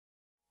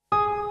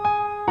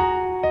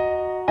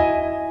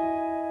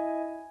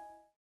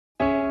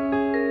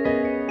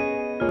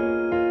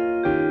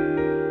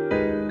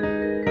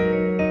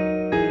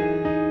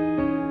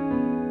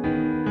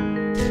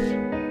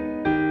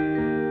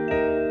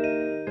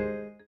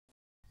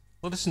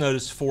Let us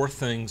notice four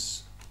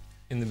things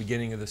in the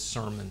beginning of this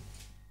sermon.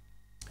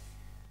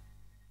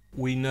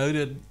 We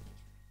noted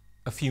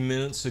a few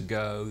minutes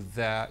ago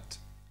that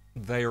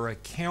they are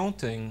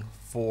accounting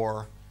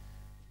for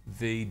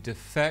the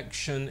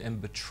defection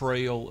and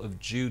betrayal of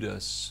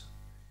Judas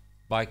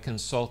by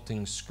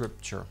consulting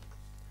Scripture.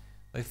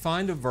 They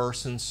find a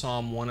verse in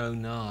Psalm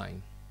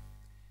 109.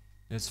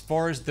 As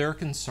far as they're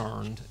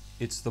concerned,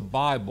 it's the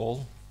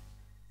Bible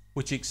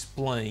which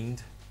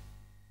explained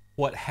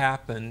what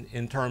happened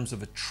in terms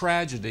of a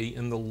tragedy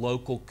in the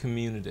local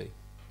community.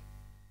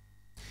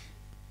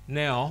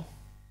 Now,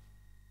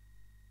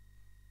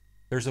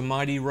 there's a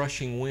mighty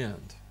rushing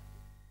wind.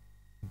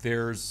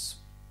 There's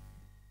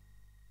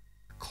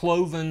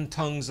cloven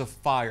tongues of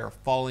fire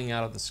falling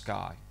out of the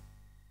sky.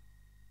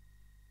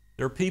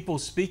 There are people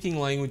speaking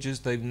languages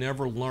they've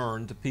never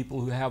learned to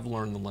people who have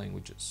learned the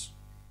languages.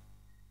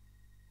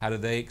 How do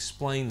they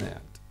explain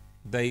that?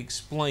 They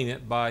explain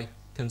it by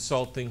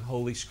consulting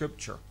Holy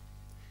Scripture.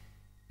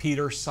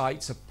 Peter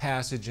cites a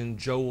passage in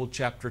Joel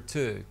chapter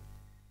 2.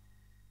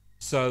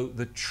 So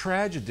the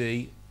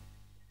tragedy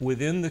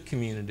within the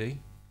community,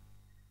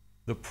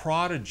 the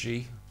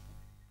prodigy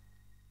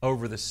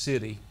over the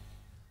city,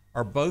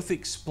 are both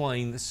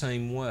explained the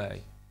same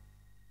way.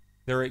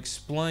 They're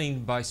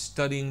explained by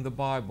studying the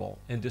Bible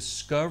and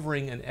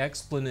discovering an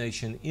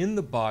explanation in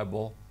the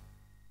Bible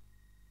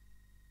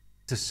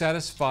to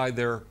satisfy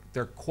their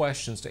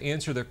questions, to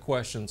answer their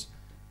questions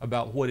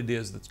about what it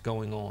is that's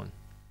going on.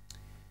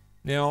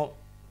 Now,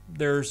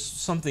 there's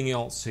something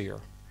else here.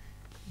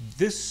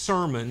 This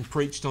sermon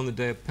preached on the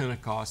day of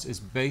Pentecost is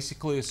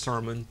basically a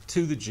sermon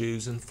to the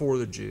Jews and for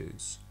the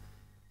Jews.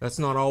 That's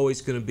not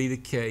always going to be the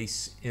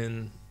case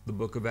in the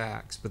book of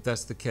Acts, but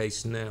that's the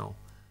case now.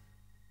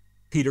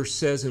 Peter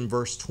says in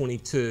verse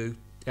 22,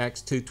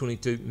 Acts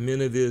 2:22,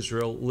 "Men of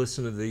Israel,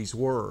 listen to these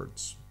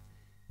words.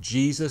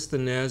 Jesus the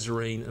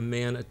Nazarene, a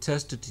man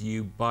attested to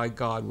you by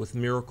God with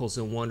miracles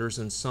and wonders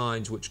and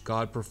signs which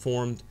God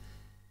performed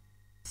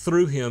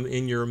through him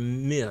in your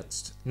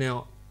midst."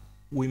 Now,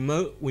 we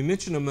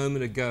mentioned a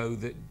moment ago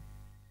that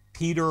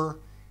Peter,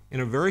 in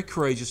a very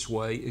courageous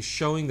way, is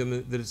showing them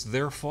that it's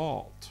their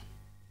fault.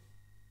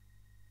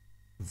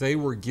 They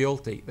were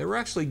guilty. They were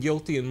actually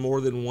guilty in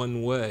more than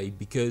one way,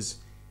 because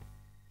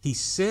he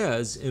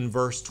says in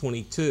verse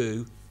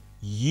 22,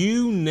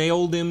 "You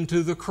nailed him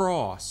to the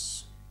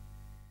cross."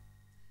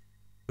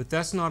 But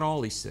that's not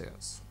all he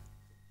says.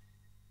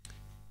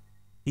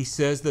 He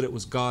says that it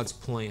was God's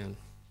plan.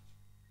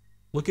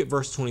 Look at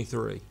verse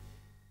 23.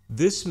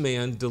 "This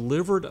man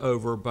delivered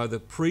over by the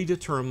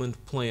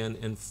predetermined plan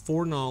and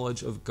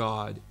foreknowledge of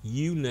God,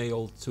 you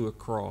nailed to a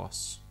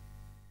cross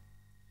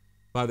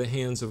by the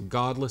hands of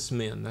godless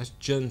men," that's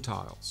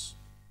Gentiles.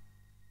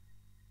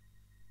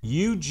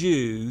 "You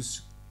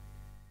Jews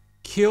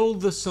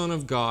killed the Son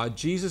of God,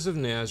 Jesus of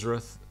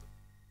Nazareth,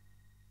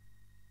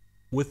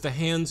 with the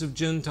hands of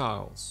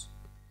Gentiles,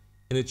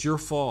 and it's your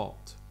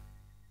fault."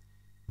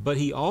 But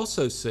he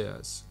also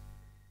says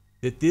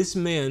that this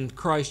man,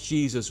 Christ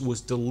Jesus,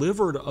 was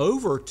delivered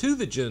over to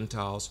the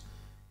Gentiles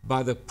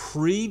by the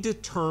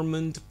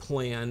predetermined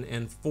plan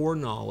and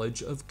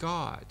foreknowledge of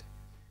God.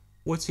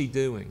 What's he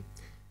doing?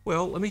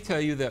 Well, let me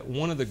tell you that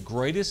one of the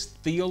greatest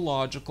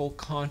theological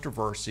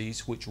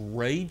controversies which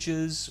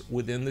rages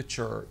within the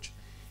church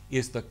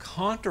is the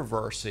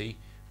controversy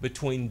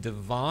between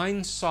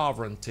divine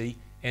sovereignty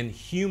and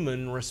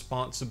human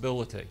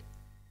responsibility.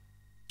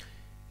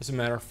 As a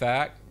matter of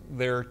fact,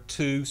 there are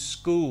two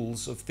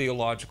schools of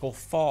theological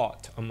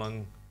thought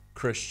among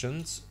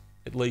Christians,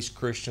 at least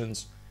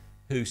Christians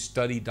who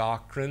study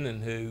doctrine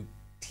and who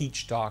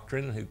teach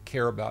doctrine and who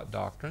care about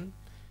doctrine.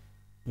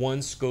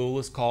 One school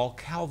is called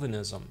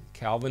Calvinism.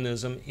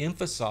 Calvinism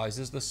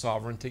emphasizes the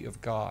sovereignty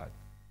of God.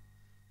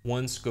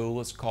 One school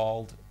is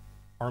called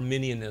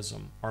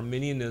Arminianism.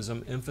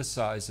 Arminianism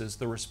emphasizes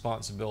the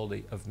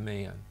responsibility of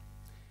man.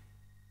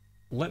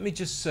 Let me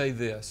just say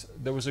this.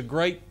 There was a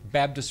great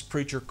Baptist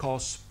preacher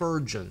called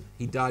Spurgeon.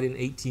 He died in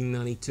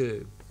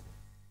 1892.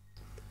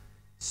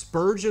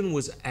 Spurgeon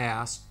was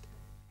asked,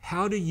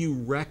 "How do you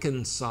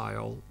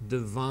reconcile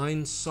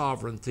divine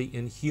sovereignty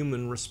and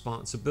human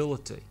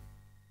responsibility?"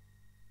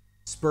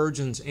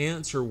 Spurgeon's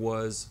answer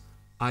was,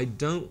 "I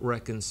don't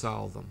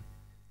reconcile them.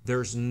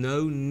 There's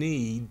no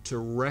need to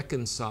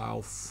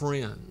reconcile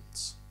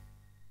friends."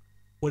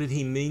 What did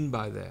he mean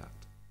by that?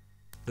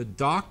 The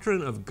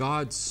doctrine of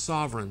God's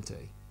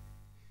sovereignty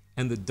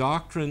and the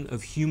doctrine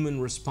of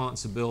human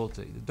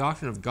responsibility, the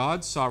doctrine of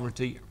God's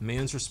sovereignty,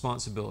 man's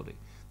responsibility,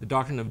 the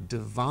doctrine of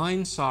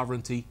divine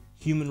sovereignty,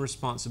 human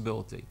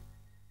responsibility,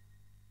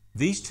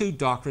 these two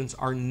doctrines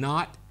are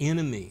not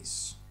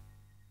enemies.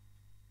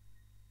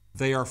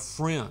 They are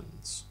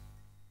friends.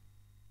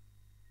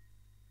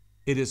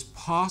 It is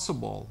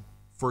possible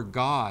for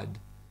God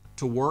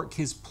to work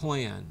His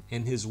plan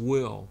and His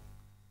will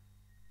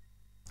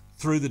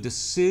through the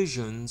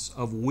decisions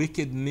of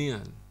wicked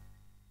men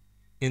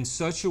in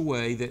such a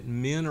way that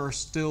men are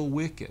still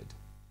wicked.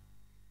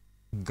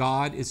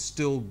 God is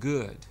still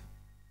good.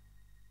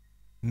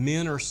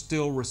 Men are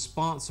still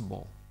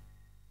responsible.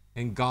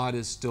 and God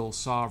is still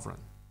sovereign.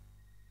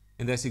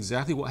 And that's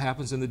exactly what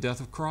happens in the death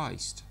of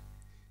Christ.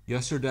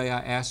 Yesterday I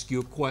asked you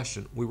a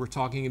question. We were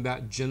talking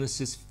about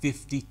Genesis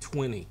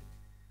 50:20,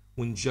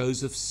 when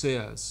Joseph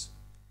says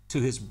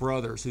to his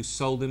brothers who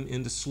sold him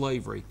into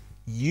slavery,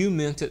 "You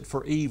meant it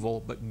for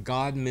evil, but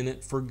God meant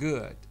it for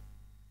good."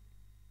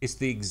 It's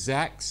the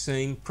exact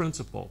same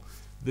principle.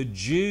 The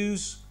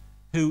Jews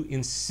who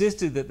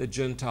insisted that the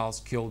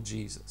Gentiles killed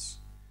Jesus,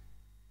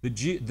 the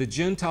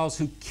Gentiles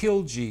who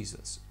killed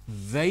Jesus,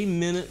 they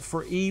meant it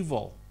for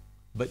evil,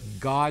 but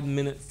God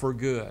meant it for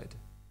good.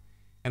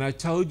 And I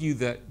told you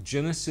that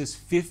Genesis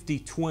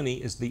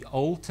 50:20 is the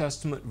Old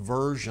Testament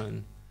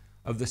version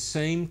of the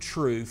same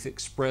truth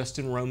expressed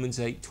in Romans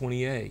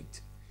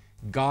 8:28.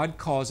 God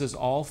causes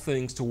all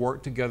things to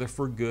work together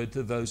for good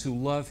to those who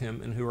love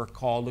Him and who are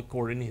called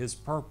according to His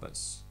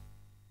purpose.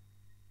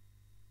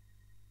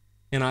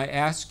 And I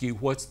ask you,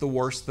 what's the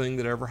worst thing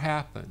that ever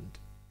happened?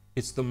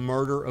 It's the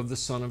murder of the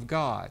Son of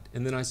God.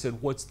 And then I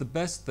said, what's the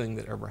best thing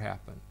that ever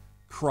happened?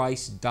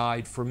 Christ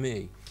died for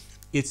me.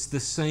 It's the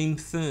same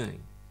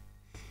thing.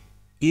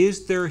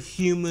 Is there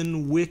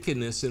human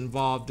wickedness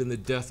involved in the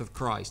death of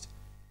Christ?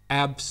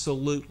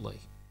 Absolutely.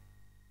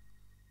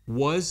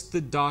 Was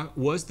the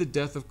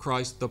death of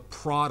Christ the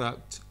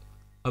product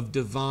of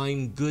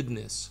divine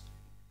goodness?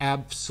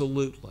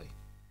 Absolutely.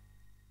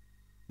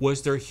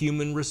 Was there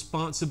human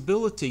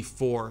responsibility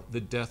for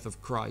the death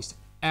of Christ?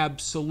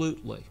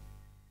 Absolutely.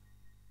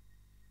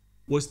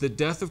 Was the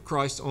death of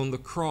Christ on the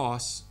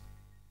cross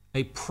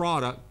a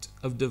product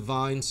of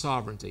divine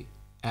sovereignty?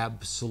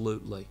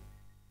 Absolutely.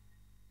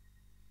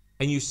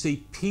 And you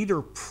see, Peter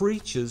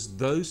preaches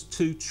those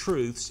two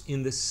truths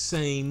in the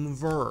same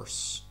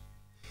verse.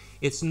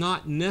 It's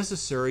not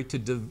necessary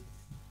to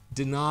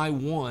deny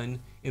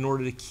one in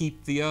order to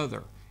keep the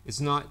other.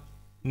 It's not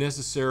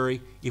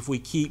necessary, if we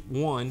keep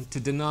one, to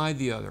deny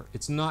the other.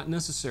 It's not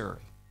necessary.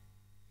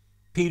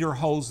 Peter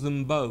holds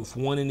them both,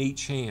 one in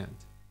each hand.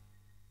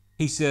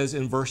 He says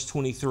in verse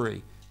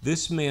 23,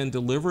 "This man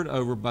delivered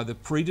over by the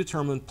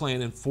predetermined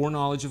plan and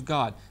foreknowledge of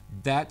God."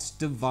 That's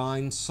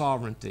divine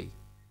sovereignty.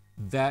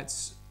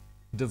 That's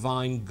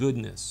divine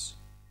goodness.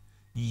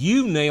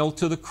 "You nailed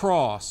to the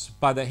cross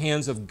by the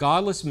hands of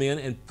godless men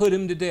and put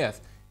him to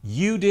death."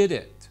 You did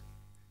it.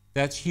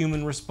 That's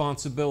human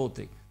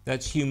responsibility.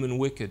 That's human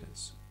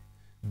wickedness.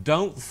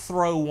 Don't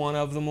throw one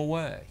of them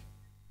away.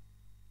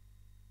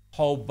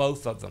 Hold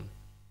both of them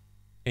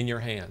in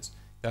your hands.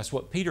 That's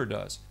what Peter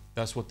does.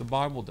 That's what the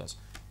Bible does.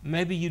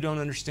 Maybe you don't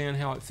understand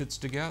how it fits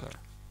together.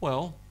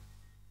 Well,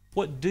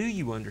 what do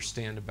you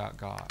understand about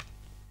God?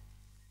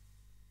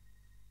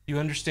 You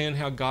understand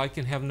how God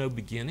can have no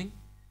beginning?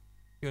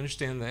 You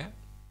understand that?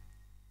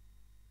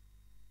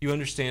 You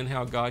understand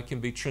how God can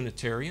be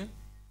Trinitarian?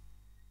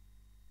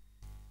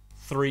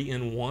 3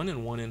 in 1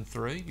 and 1 in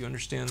 3. You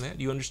understand that?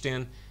 You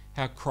understand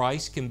how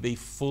Christ can be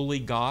fully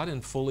God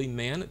and fully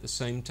man at the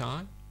same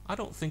time? I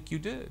don't think you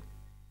do.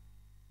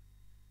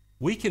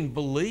 We can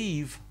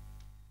believe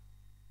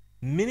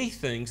many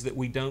things that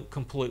we don't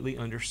completely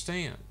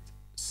understand.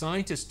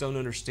 Scientists don't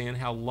understand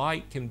how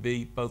light can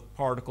be both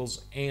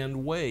particles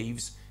and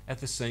waves at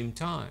the same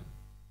time,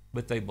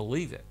 but they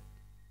believe it.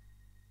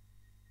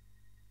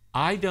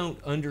 I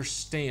don't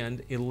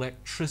understand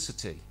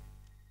electricity,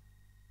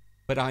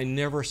 but I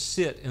never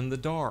sit in the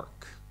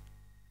dark.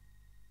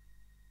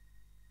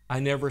 I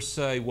never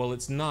say, well,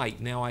 it's night,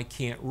 now I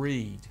can't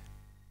read.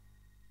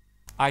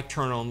 I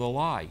turn on the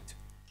light.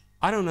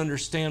 I don't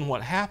understand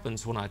what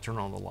happens when I turn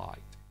on the light,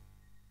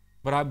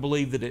 but I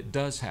believe that it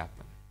does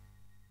happen.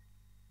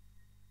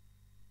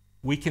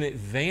 We can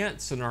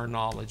advance in our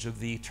knowledge of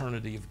the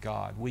eternity of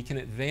God. We can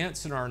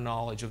advance in our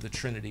knowledge of the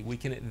Trinity. We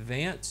can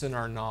advance in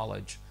our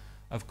knowledge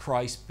of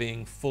Christ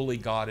being fully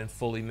God and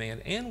fully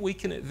man. And we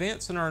can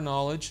advance in our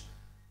knowledge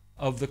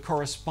of the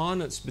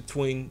correspondence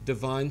between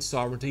divine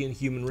sovereignty and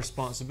human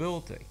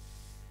responsibility.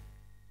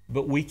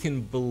 But we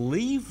can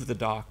believe the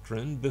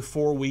doctrine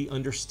before we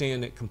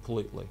understand it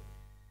completely.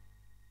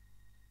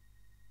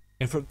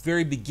 And from the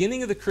very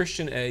beginning of the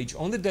Christian age,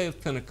 on the day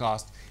of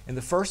Pentecost, in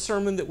the first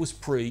sermon that was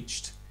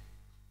preached,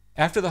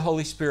 after the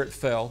Holy Spirit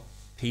fell,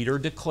 Peter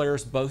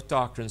declares both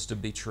doctrines to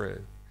be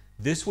true.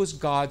 This was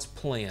God's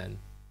plan,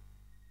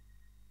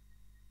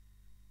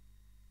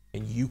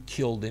 and you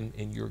killed him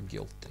and you're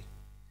guilty.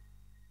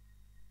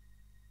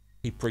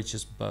 He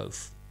preaches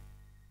both.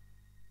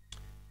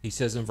 He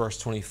says in verse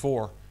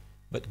 24,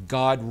 "But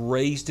God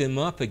raised him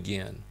up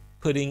again,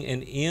 putting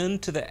an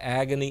end to the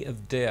agony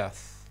of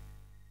death."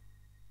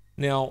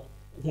 Now,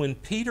 when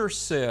Peter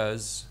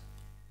says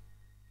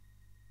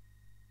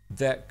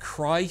that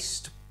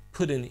Christ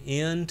put an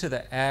end to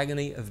the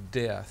agony of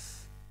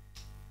death,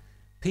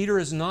 Peter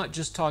is not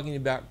just talking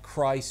about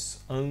Christ's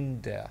own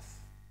death.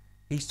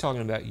 He's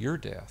talking about your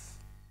death,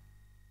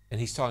 and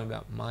he's talking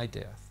about my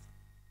death.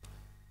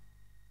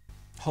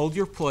 Hold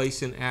your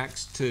place in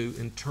Acts 2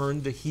 and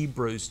turn to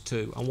Hebrews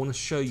 2. I want to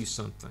show you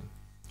something.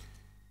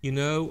 You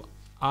know,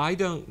 I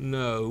don't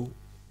know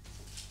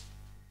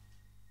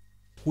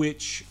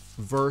which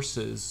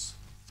verses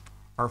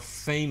are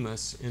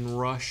famous in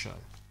Russia.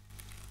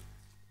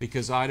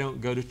 because I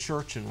don't go to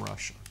church in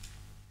Russia.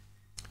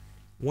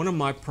 One of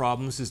my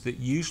problems is that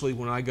usually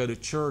when I go to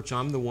church,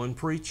 I'm the one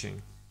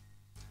preaching.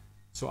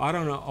 So I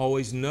don't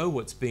always know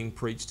what's being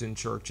preached in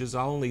churches.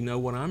 I only know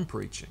what I'm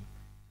preaching.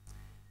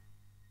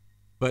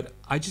 But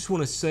I just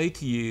want to say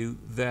to you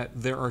that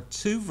there are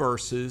two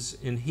verses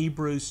in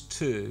Hebrews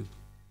 2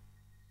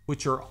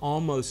 which are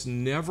almost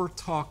never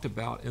talked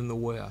about in the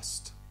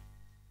West.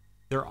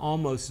 They're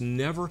almost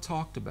never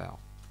talked about.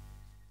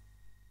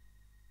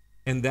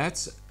 And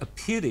that's a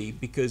pity,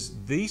 because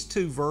these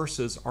two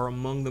verses are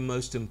among the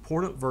most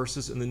important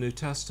verses in the New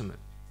Testament.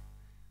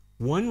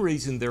 One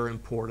reason they're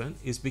important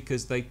is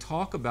because they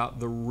talk about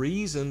the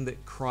reason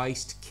that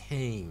Christ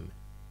came.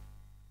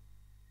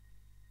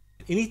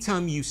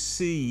 Anytime you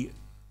see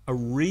a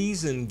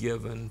reason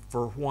given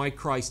for why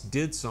Christ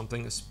did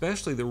something,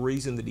 especially the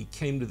reason that he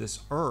came to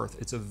this earth,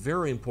 it's a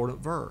very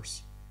important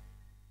verse.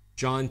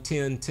 John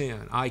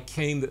 10:10, I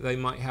came that they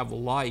might have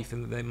life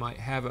and that they might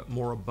have it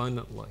more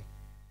abundantly.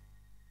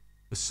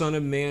 The Son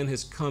of Man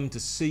has come to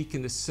seek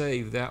and to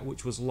save that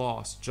which was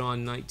lost.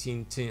 John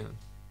 19:10.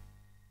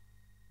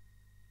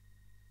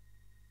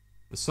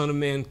 The Son of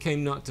Man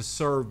came not to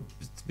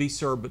be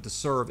served, but to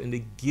serve, and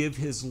to give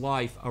his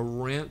life a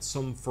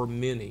ransom for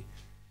many.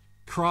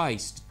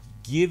 Christ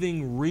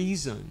giving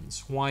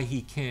reasons why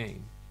he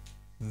came.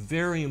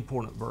 Very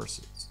important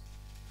verses.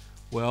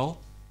 Well,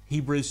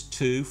 Hebrews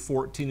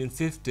 2:14 and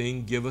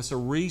 15 give us a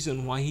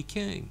reason why he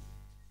came.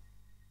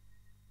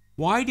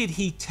 Why did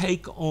he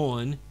take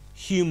on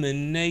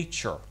human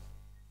nature?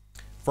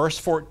 Verse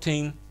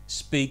 14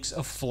 speaks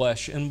of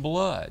flesh and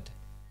blood.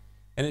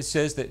 And it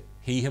says that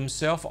he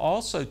himself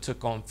also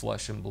took on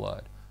flesh and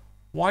blood.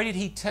 Why did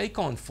he take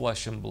on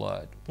flesh and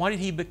blood? Why did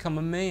he become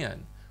a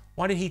man?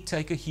 Why did he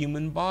take a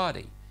human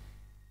body?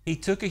 He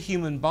took a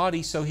human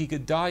body so he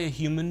could die a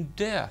human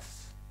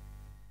death.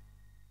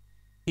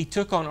 He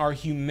took on our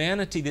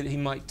humanity that he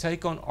might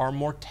take on our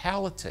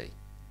mortality.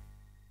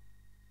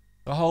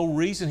 The whole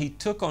reason he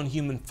took on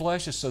human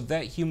flesh is so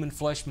that human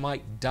flesh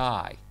might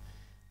die,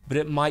 but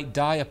it might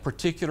die a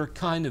particular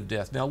kind of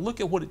death. Now look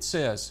at what it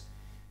says.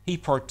 He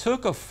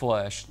partook of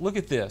flesh, look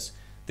at this,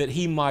 that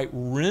he might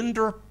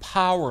render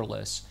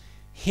powerless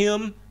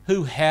him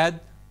who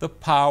had the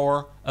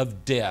power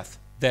of death,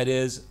 that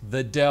is,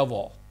 the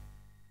devil.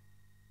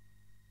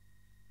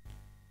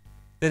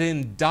 That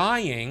in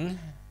dying,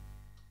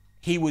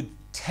 he would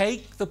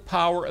take the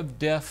power of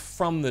death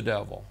from the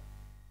devil.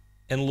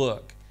 And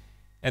look,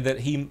 and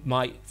that he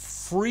might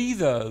free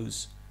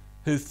those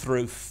who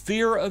through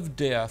fear of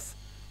death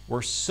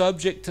were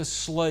subject to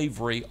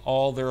slavery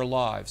all their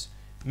lives.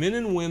 Men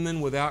and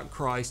women without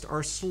Christ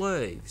are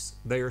slaves.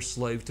 They are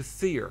slaves to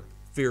fear.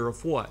 Fear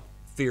of what?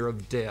 Fear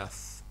of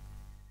death.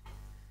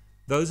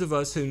 Those of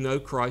us who know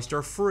Christ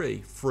are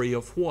free. Free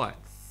of what?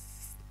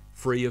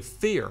 Free of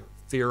fear.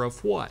 Fear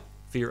of what?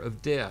 Fear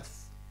of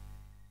death.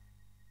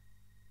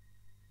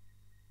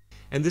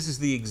 And this is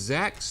the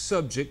exact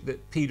subject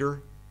that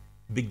Peter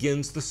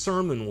begins the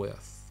sermon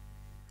with.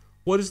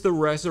 What does the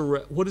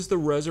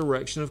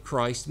resurrection of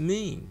Christ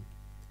mean?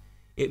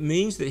 It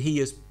means that he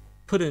has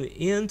put an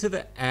end to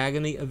the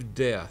agony of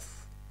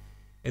death.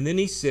 And then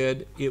he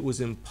said it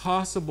was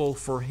impossible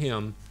for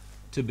him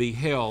to be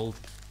held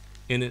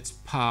in its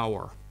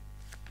power.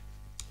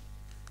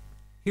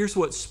 Here's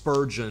what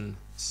Spurgeon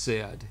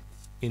said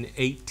in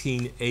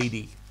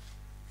 1880,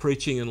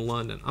 preaching in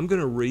London. I'm going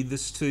to read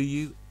this to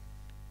you.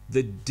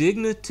 The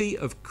dignity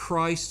of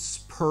Christ's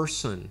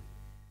person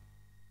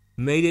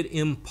made it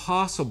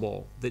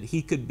impossible that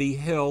he could be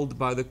held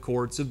by the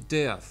cords of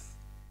death,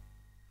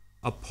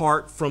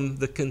 apart from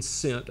the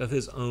consent of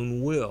his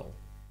own will.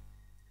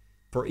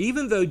 For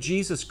even though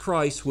Jesus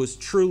Christ was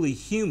truly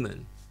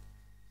human,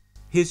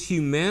 his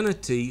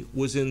humanity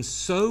was in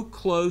so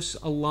close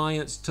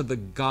alliance to the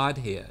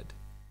Godhead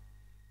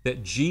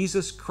that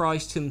Jesus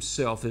Christ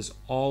himself is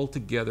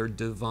altogether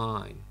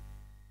divine.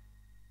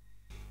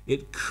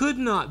 It could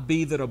not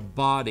be that a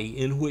body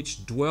in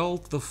which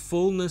dwelt the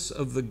fullness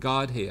of the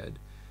Godhead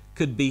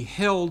could be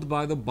held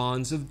by the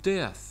bonds of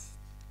death.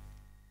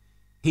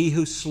 He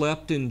who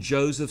slept in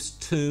Joseph's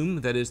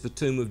tomb, that is the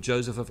tomb of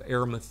Joseph of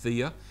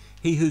Arimathea,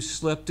 he who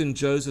slept in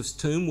Joseph's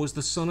tomb was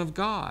the Son of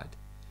God.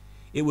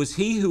 It was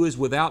he who is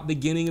without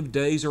beginning of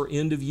days or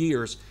end of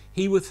years,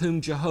 he with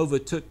whom Jehovah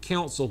took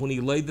counsel when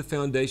he laid the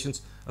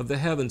foundations of the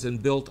heavens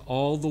and built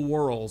all the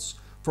worlds,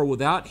 for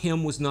without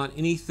him was not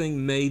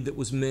anything made that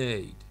was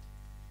made.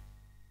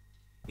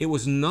 It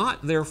was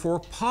not, therefore,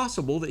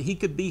 possible that he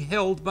could be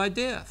held by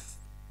death.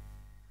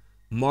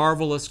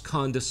 Marvelous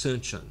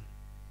condescension.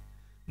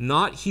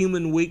 Not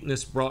human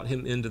weakness brought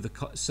him into the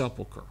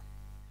sepulchre.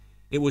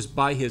 It was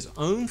by his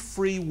own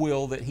free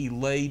will that he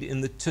laid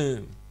in the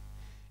tomb.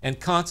 And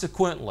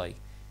consequently,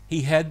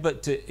 he had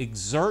but to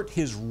exert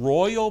his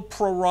royal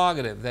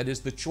prerogative, that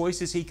is, the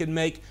choices he could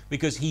make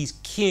because he's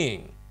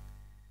king,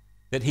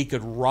 that he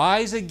could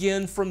rise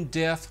again from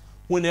death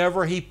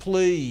whenever he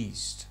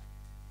pleased.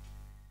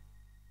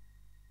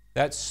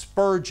 That's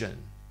Spurgeon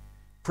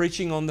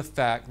preaching on the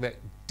fact that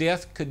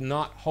death could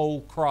not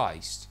hold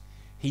Christ.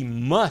 He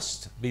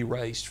must be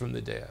raised from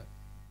the dead.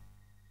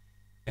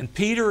 And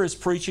Peter is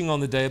preaching on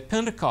the day of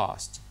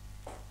Pentecost.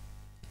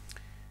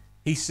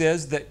 He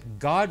says that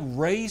God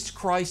raised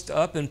Christ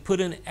up and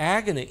put an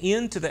agony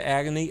into the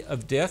agony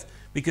of death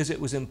because it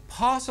was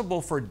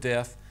impossible for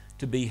death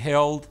to be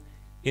held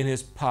in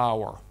his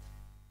power.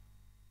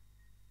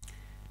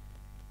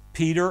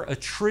 Peter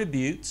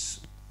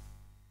attributes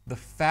the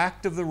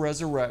fact of the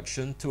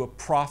resurrection to a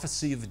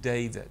prophecy of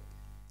David.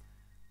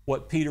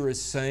 What Peter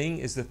is saying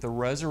is that the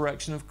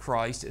resurrection of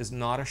Christ is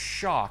not a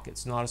shock,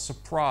 it's not a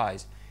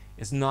surprise,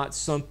 it's not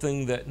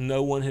something that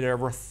no one had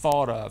ever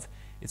thought of,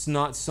 it's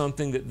not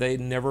something that they'd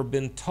never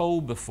been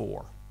told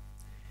before.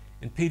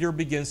 And Peter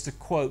begins to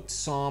quote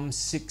Psalm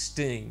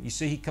 16. You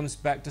see, he comes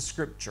back to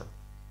Scripture.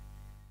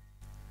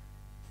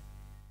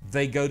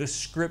 They go to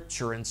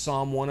Scripture in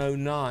Psalm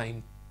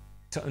 109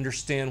 to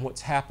understand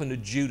what's happened to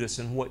Judas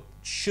and what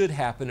should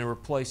happen in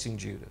replacing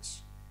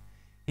Judas.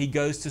 He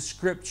goes to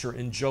Scripture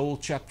in Joel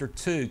chapter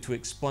 2 to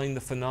explain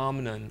the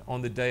phenomena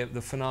on the day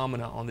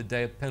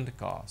of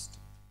Pentecost.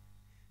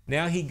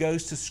 Now he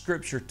goes to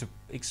Scripture to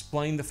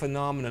explain the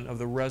phenomenon of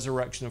the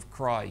resurrection of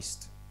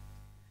Christ.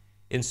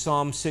 In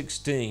Psalm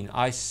 16,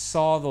 I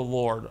saw the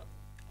Lord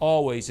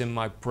always in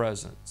my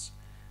presence.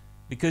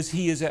 Because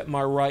he is at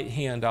my right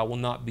hand, I will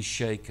not be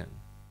shaken.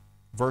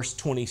 Verse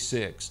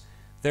 26,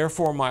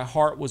 therefore my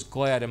heart was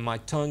glad and my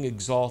tongue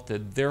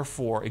exulted.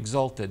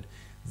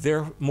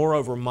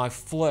 Moreover, my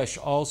flesh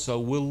also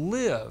will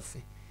live.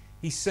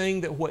 He's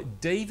saying that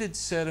what David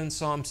said in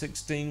Psalm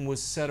 16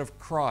 was said of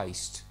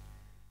Christ.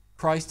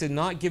 Christ did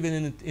not give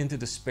in into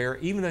despair,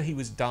 even though he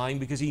was dying,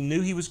 because he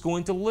knew he was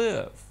going to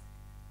live.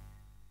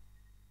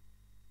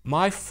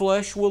 My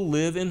flesh will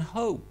live in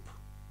hope,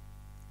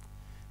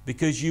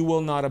 because you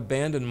will not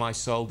abandon my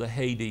soul to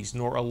Hades,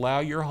 nor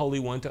allow your Holy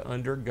One to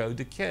undergo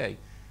decay.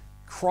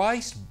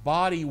 Christ's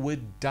body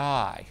would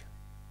die,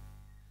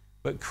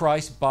 but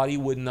Christ's body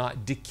would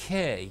not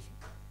decay.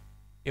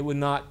 It would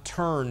not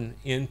turn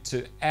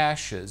into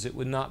ashes. It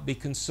would not be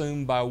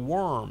consumed by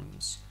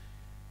worms.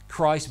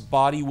 Christ's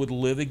body would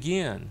live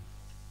again.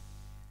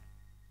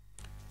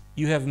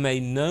 You have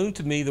made known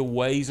to me the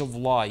ways of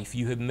life.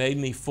 You have made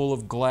me full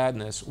of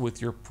gladness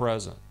with your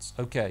presence.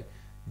 Okay,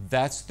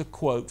 that's the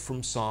quote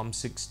from Psalm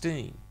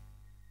 16.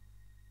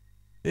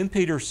 Then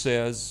Peter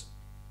says,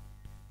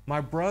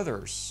 my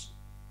brothers,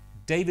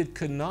 David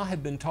could not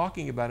have been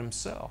talking about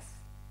himself,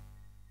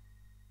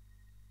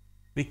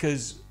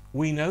 because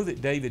we know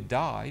that David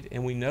died,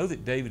 and we know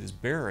that David is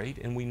buried,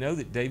 and we know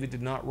that David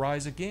did not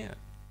rise again.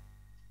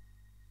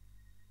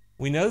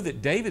 We know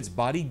that David's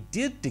body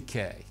did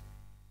decay.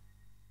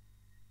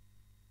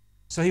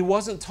 So he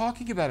wasn't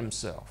talking about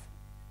himself.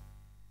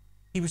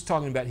 He was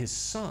talking about his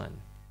son.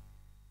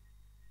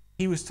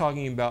 He was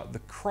talking about the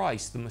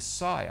Christ, the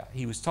Messiah.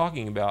 He was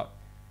talking about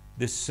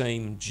this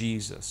same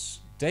Jesus.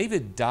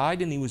 David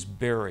died and he was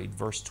buried,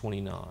 verse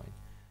 29.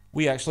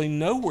 We actually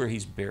know where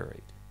he's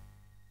buried.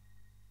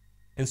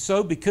 And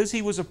so, because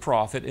he was a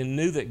prophet and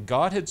knew that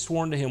God had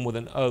sworn to him with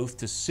an oath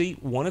to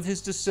seat one of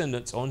his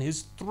descendants on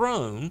his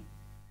throne,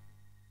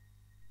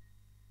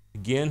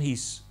 again,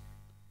 he's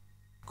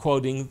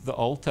quoting the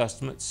Old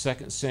Testament,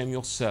 2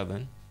 Samuel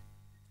 7.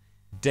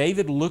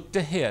 David looked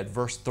ahead,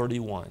 verse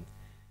 31.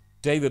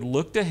 David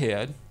looked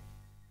ahead,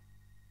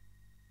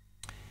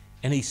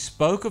 and he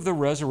spoke of the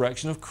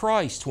resurrection of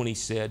Christ when he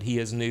said, he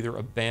was neither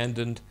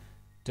abandoned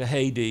to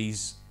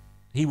Hades,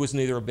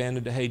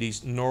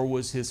 nor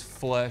was his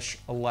flesh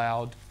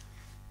allowed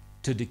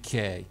to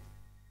decay.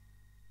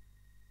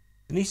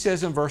 And he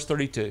says in verse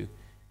 32,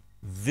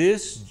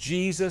 this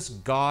Jesus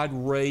God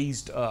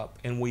raised up,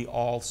 and we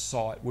all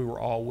saw it. We were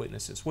all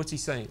witnesses. What's he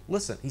saying?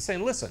 Listen. He's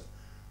saying, listen,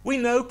 we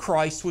know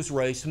Christ was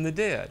raised from the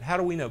dead. How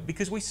do we know?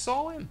 Because we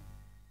saw him.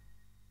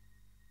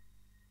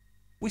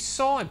 We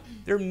saw him.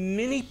 There are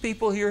many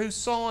people here who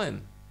saw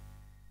him,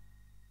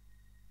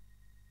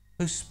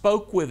 who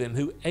spoke with him,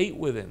 who ate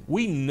with him.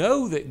 We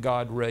know that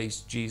God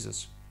raised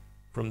Jesus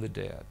from the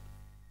dead.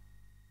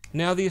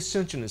 Now the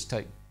ascension has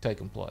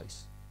taken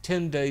place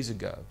 10 days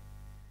ago.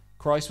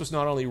 Christ was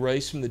not only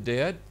raised from the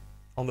dead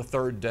on the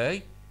third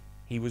day,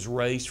 he was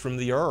raised from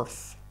the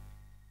earth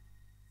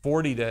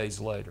 40 days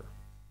later.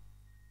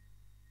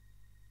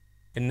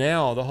 And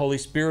now the Holy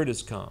Spirit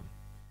has come.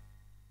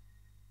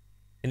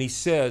 And he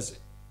says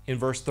in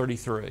verse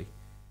 33,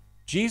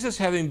 Jesus,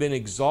 having been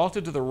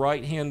exalted to the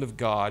right hand of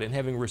God and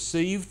having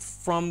received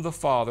from the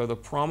Father the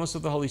promise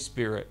of the Holy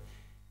Spirit,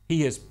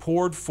 he has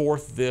poured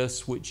forth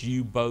this which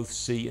you both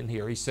see and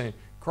hear. He's saying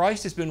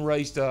Christ has been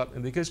raised up,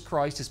 and because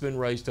Christ has been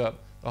raised up,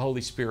 the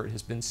Holy Spirit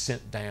has been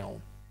sent down.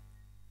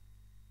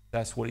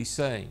 That's what he's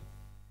saying.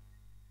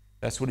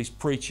 That's what he's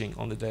preaching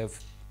on the day of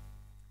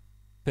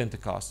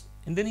Pentecost.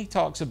 And then he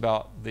talks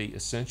about the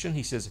ascension.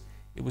 He says,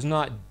 it was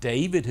not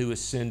David who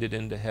ascended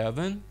into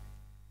heaven.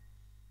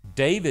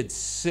 David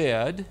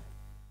said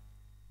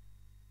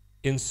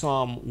in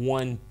Psalm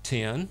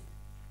 110,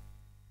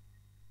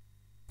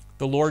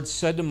 the Lord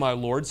said to my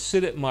Lord,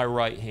 sit at my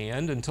right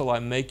hand until I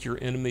make your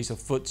enemies a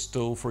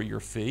footstool for your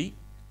feet.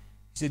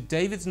 He said,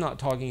 David's not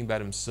talking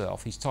about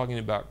himself. He's talking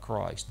about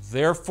Christ.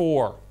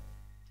 Therefore,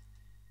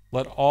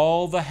 let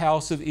all the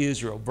house of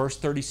Israel, verse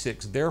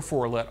 36,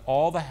 therefore let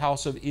all the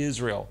house of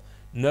Israel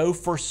know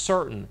for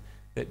certain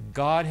that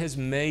God has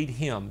made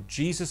him,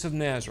 Jesus of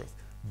Nazareth,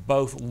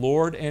 both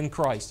Lord and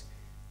Christ.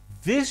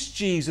 This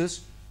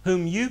Jesus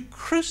whom you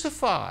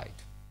crucified.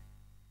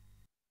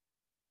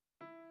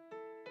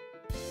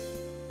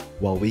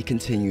 While we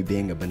continue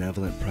being a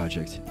benevolent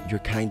project, your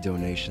kind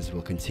donations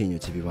will continue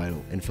to be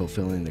vital in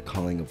fulfilling the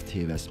calling of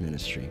TFS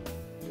ministry.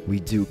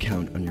 We do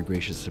count on your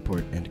gracious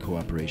support and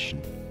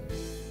cooperation.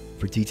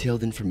 For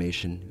detailed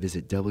information,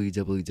 visit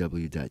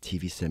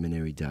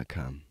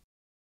www.tvseminary.com.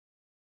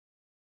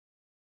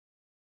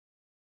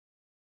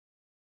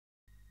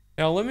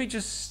 Now, let me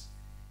just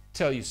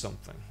tell you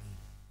something.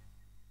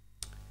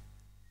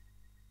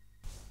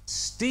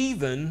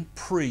 Stephen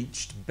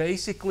preached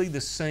basically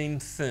the same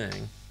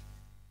thing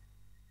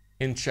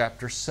in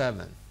chapter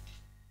 7.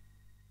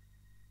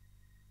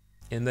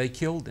 And they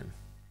killed him.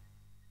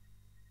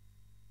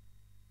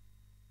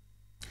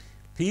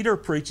 Peter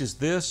preaches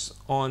this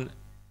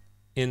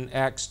in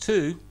Acts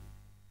 2,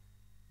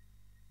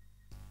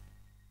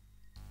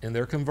 and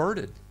they're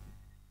converted.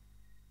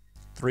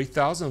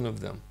 3,000 of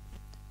them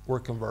were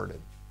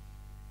converted.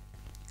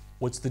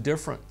 What's the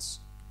difference?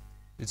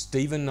 Did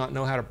Stephen not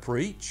know how to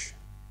preach?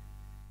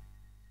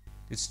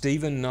 Did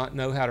Stephen not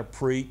know how to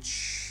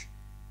preach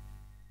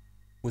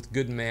with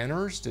good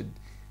manners? Did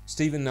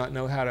Stephen not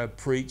know how to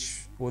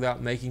preach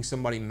without making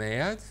somebody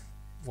mad?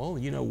 Well,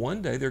 you know,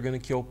 one day they're going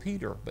to kill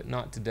Peter, but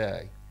not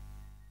today.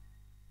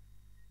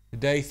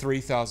 Today,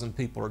 3,000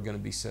 people are going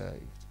to be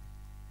saved.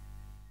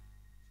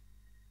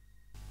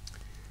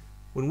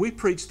 When we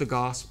preach the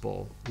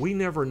gospel, we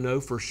never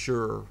know for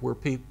sure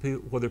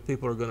whether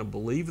people are going to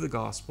believe the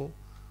gospel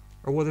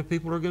or whether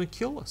people are going to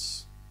kill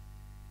us.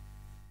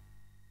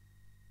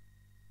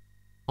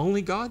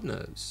 Only God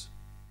knows.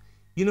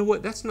 You know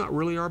what? That's not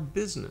really our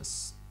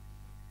business.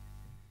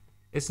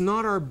 It's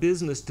not our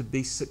business to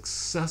be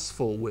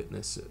successful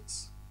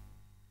witnesses.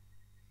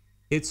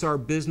 It's our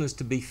business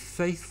to be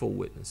faithful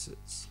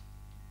witnesses.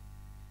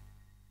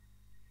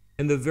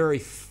 And the very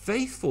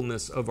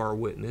faithfulness of our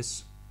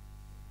witness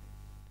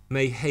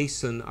may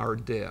hasten our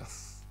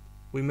death.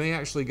 We may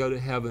actually go to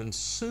heaven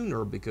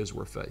sooner because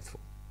we're faithful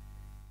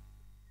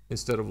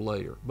instead of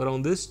later. But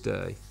on this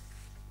day,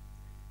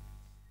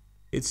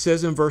 it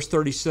says in verse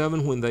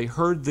 37, when they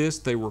heard this,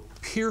 they were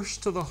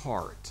pierced to the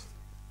heart.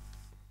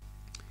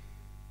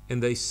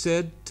 And they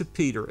said to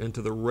Peter and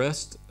to the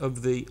rest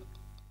of the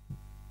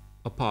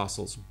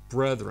apostles,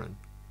 brethren,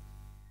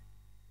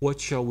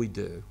 what shall we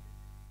do?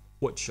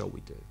 What shall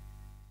we do?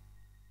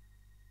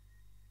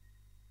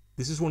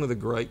 This is one of the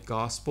great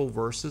gospel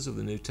verses of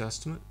the New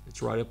Testament.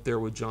 It's right up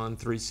there with John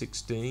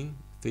 3:16,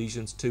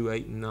 Ephesians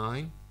 2:8 and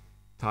 9,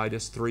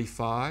 Titus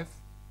 3:5,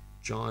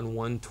 John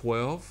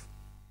 1:12.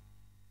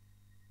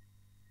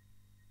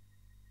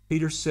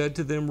 Peter said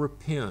to them,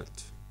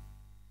 repent.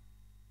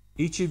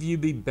 Each of you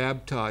be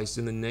baptized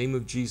in the name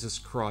of Jesus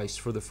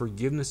Christ for the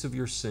forgiveness of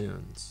your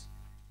sins.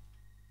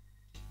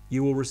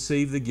 You will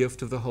receive the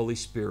gift of the Holy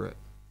Spirit.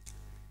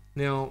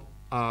 Now,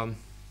 there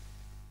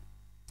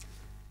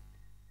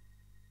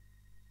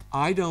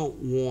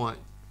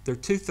are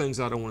two things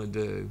I don't want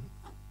to do.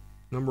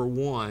 Number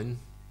one,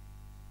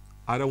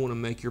 I don't want to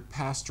make your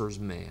pastors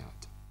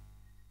mad.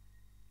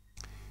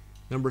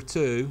 Number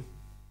two,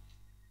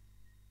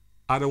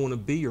 I don't want to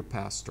be your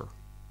pastor.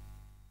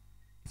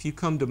 If you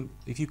come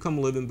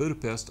live in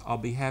Budapest, I'll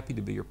be happy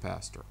to be your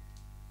pastor.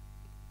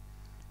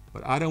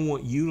 But I don't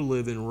want you to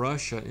live in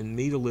Russia and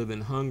me to live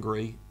in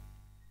Hungary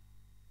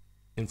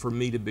and for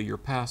me to be your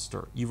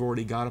pastor. You've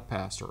already got a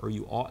pastor, or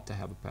you ought to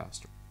have a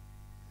pastor.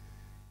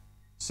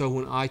 So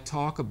when I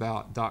talk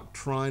about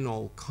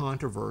doctrinal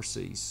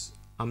controversies,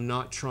 I'm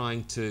not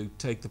trying to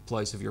take the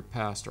place of your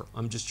pastor.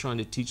 I'm just trying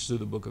to teach through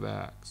the book of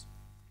Acts.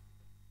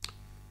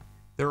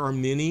 There are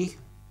many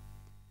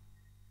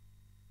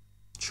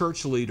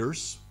church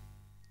leaders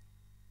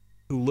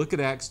who look at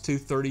Acts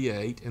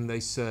 2:38 and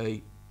they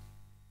say,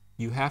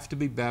 you have to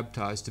be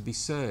baptized to be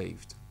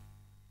saved.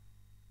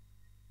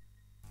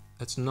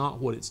 That's not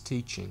what it's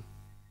teaching.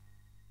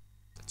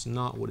 That's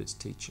not what it's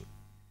teaching.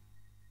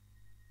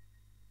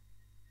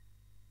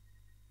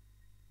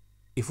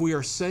 If we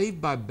are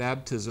saved by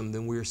baptism,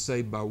 then we are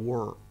saved by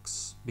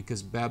works,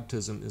 because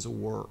baptism is a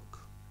work.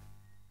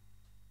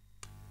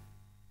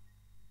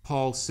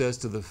 Paul says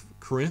to the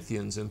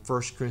Corinthians in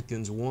 1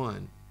 Corinthians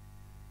 1,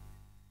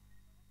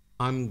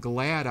 I'm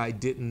glad I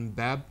didn't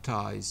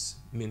baptize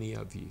many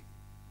of you.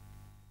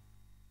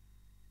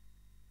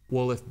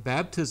 Well, if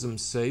baptism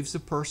saves a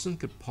person,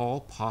 could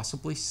Paul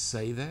possibly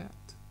say that?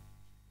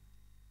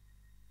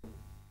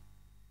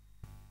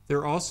 There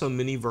are also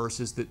many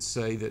verses that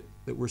say that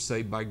we're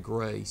saved by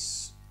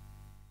grace,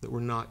 that we're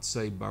not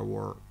saved by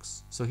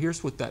works. So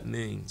here's what that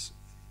means.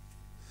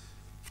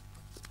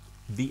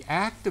 The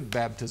act of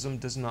baptism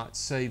does not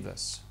save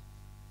us.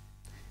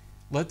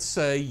 Let's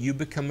say you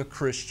become a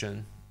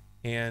Christian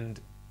and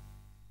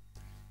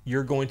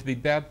you're going to be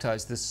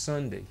baptized this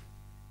Sunday.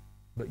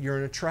 but you're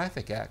in a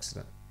traffic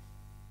accident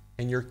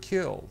and you're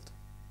killed.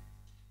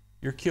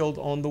 You're killed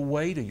on the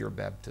way to your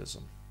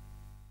baptism.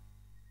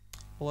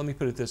 Well, let me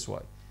put it this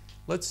way.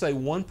 Let's say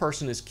one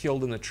person is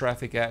killed in a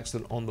traffic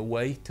accident on the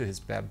way to his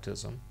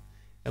baptism,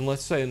 and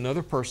let's say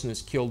another person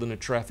is killed in a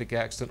traffic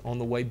accident on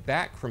the way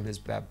back from his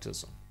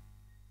baptism.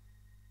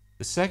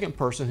 The second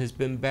person has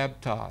been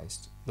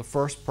baptized. The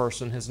first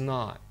person has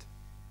not.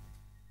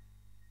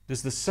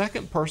 Does the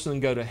second person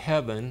go to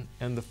heaven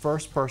and the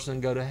first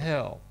person go to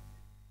hell?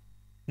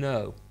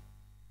 No.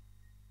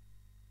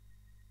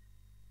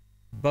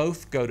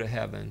 Both go to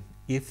heaven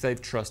if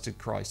they've trusted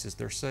Christ as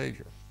their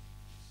Savior.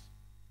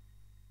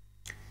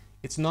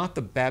 It's not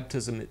the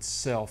baptism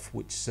itself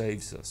which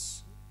saves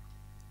us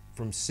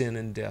from sin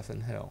and death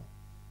and hell.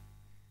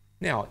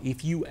 Now,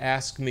 if you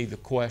ask me the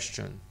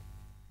question,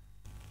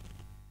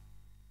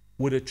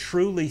 would a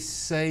truly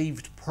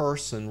saved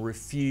person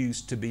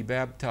refuse to be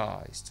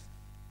baptized?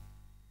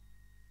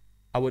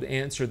 I would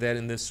answer that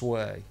in this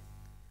way.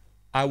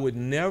 I would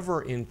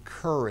never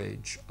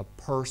encourage a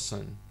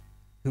person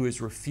who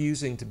is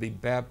refusing to be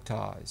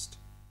baptized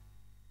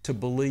to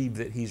believe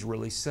that he's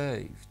really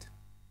saved.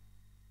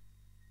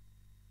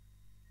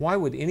 Why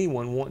would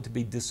anyone want to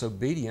be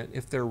disobedient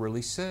if they're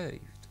really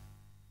saved?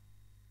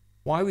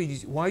 Why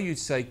would you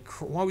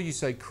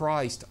say,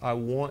 Christ, I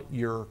want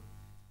your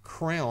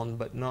crown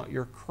but not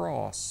your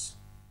cross?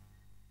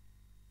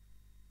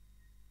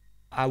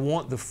 I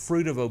want the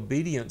fruit of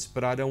obedience,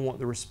 but I don't want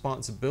the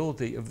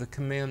responsibility of the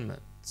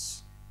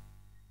commandments.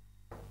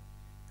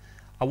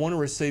 I want to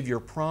receive your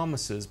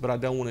promises, but I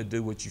don't want to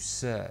do what you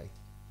say.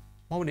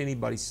 Why would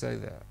anybody say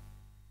that?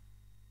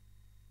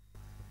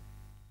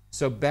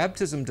 So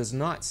baptism does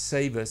not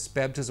save us.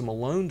 Baptism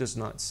alone does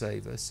not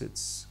save us.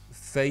 It's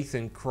faith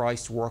in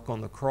Christ's work on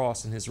the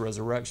cross and His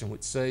resurrection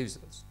which saves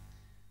us.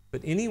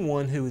 But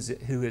anyone who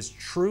has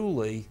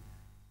truly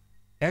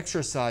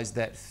exercised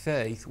that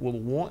faith will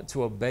want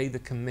to obey the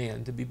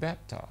command to be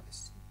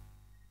baptized.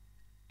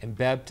 And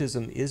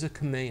baptism is a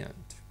command.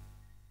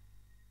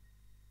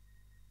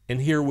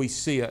 And here we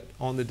see it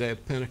on the day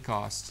of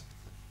Pentecost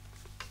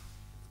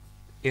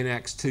in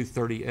Acts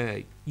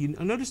 2:38. You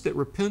notice that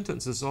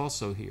repentance is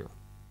also here.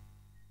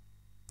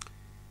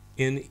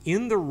 And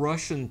in the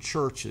Russian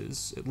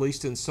churches, at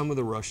least in some of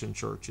the Russian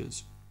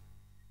churches,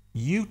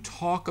 you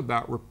talk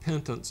about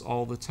repentance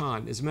all the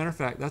time. As a matter of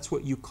fact, that's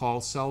what you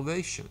call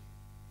salvation.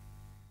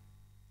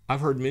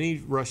 I've heard many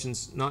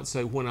Russians not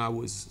say when I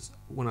was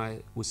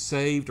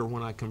saved or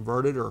when I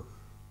converted or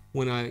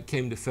when I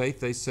came to faith.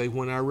 They say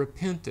when I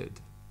repented.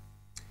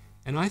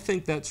 And I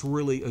think that's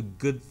really a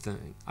good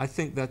thing. I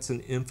think that's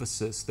an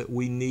emphasis that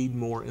we need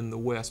more in the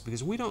West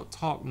because we don't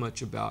talk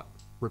much about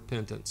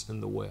repentance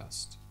in the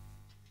West.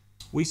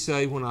 We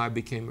say when I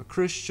became a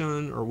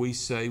Christian, or we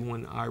say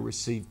when I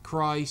received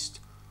Christ,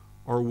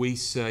 or we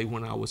say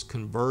when I was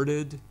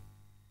converted.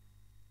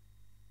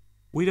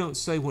 We don't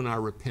say when I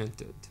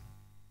repented.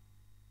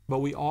 But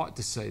we ought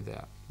to say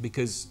that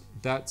because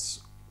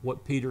that's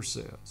what Peter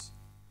says.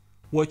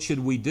 What should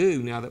we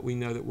do now that we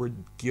know that we're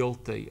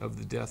guilty of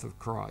the death of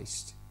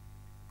Christ?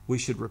 We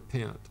should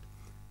repent.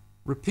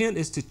 Repent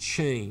is to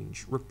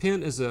change.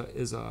 Repent is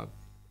a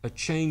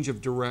change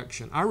of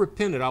direction. I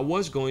repented. I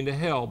was going to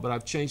hell, but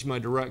I've changed my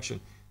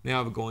direction.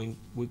 Now I'm going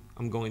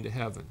to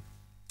heaven.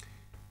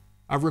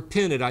 I've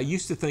repented. I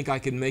used to think I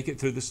could make it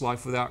through this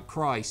life without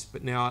Christ,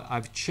 but now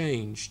I've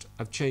changed.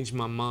 I've changed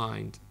my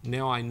mind.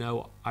 Now I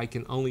know I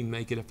can only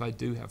make it if I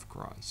do have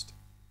Christ.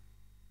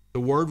 The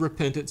word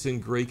repentance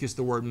in Greek is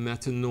the word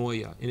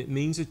metanoia, and it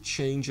means a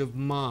change of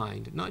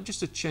mind. Not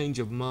just a change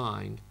of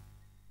mind,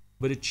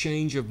 but a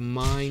change of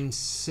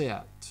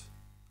mindset,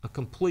 a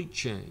complete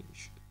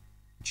change,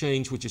 a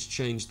change which has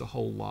changed the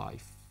whole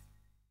life.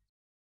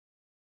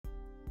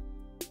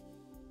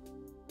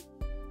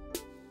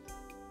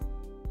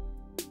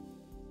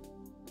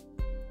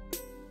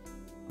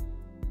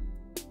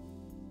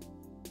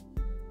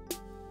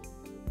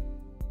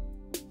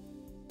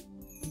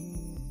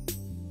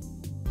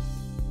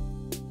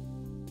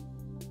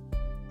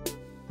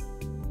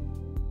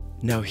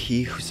 Now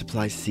he who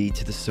supplies seed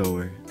to the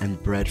sower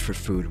and bread for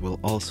food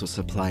will also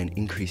supply and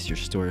increase your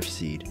store of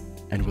seed,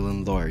 and will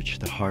enlarge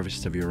the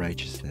harvest of your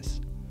righteousness.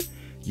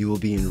 You will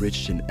be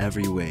enriched in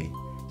every way,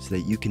 so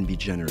that you can be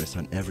generous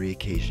on every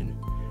occasion,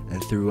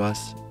 and through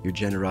us your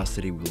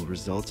generosity will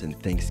result in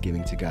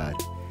thanksgiving to God.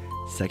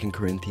 2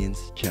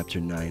 Corinthians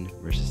chapter 9,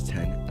 verses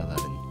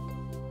 10-11.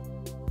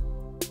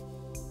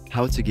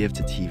 How to give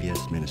to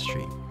TVS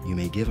Ministry. You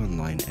may give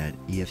online at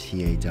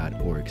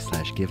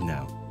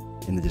efca.org/givenow.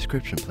 In the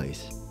description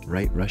place,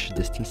 write Russia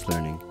Distance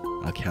Learning,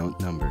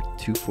 account number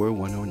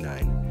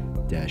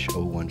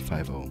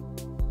 24109-0150.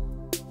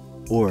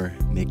 Or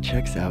make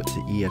checks out to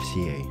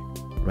EFCA.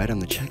 Write on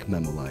the check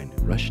memo line,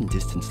 Russian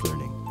Distance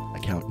Learning,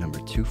 account number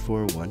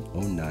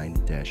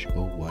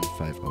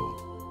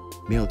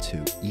 24109-0150. Mail to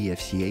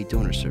EFCA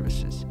Donor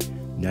Services,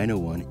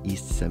 901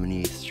 East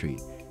 78th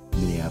Street,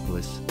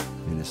 Minneapolis,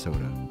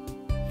 Minnesota,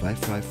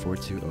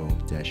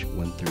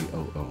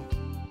 55420-1300.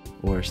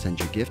 Or send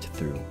your gift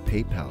through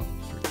PayPal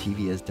for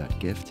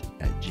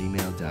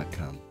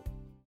tvs.gift@gmail.com.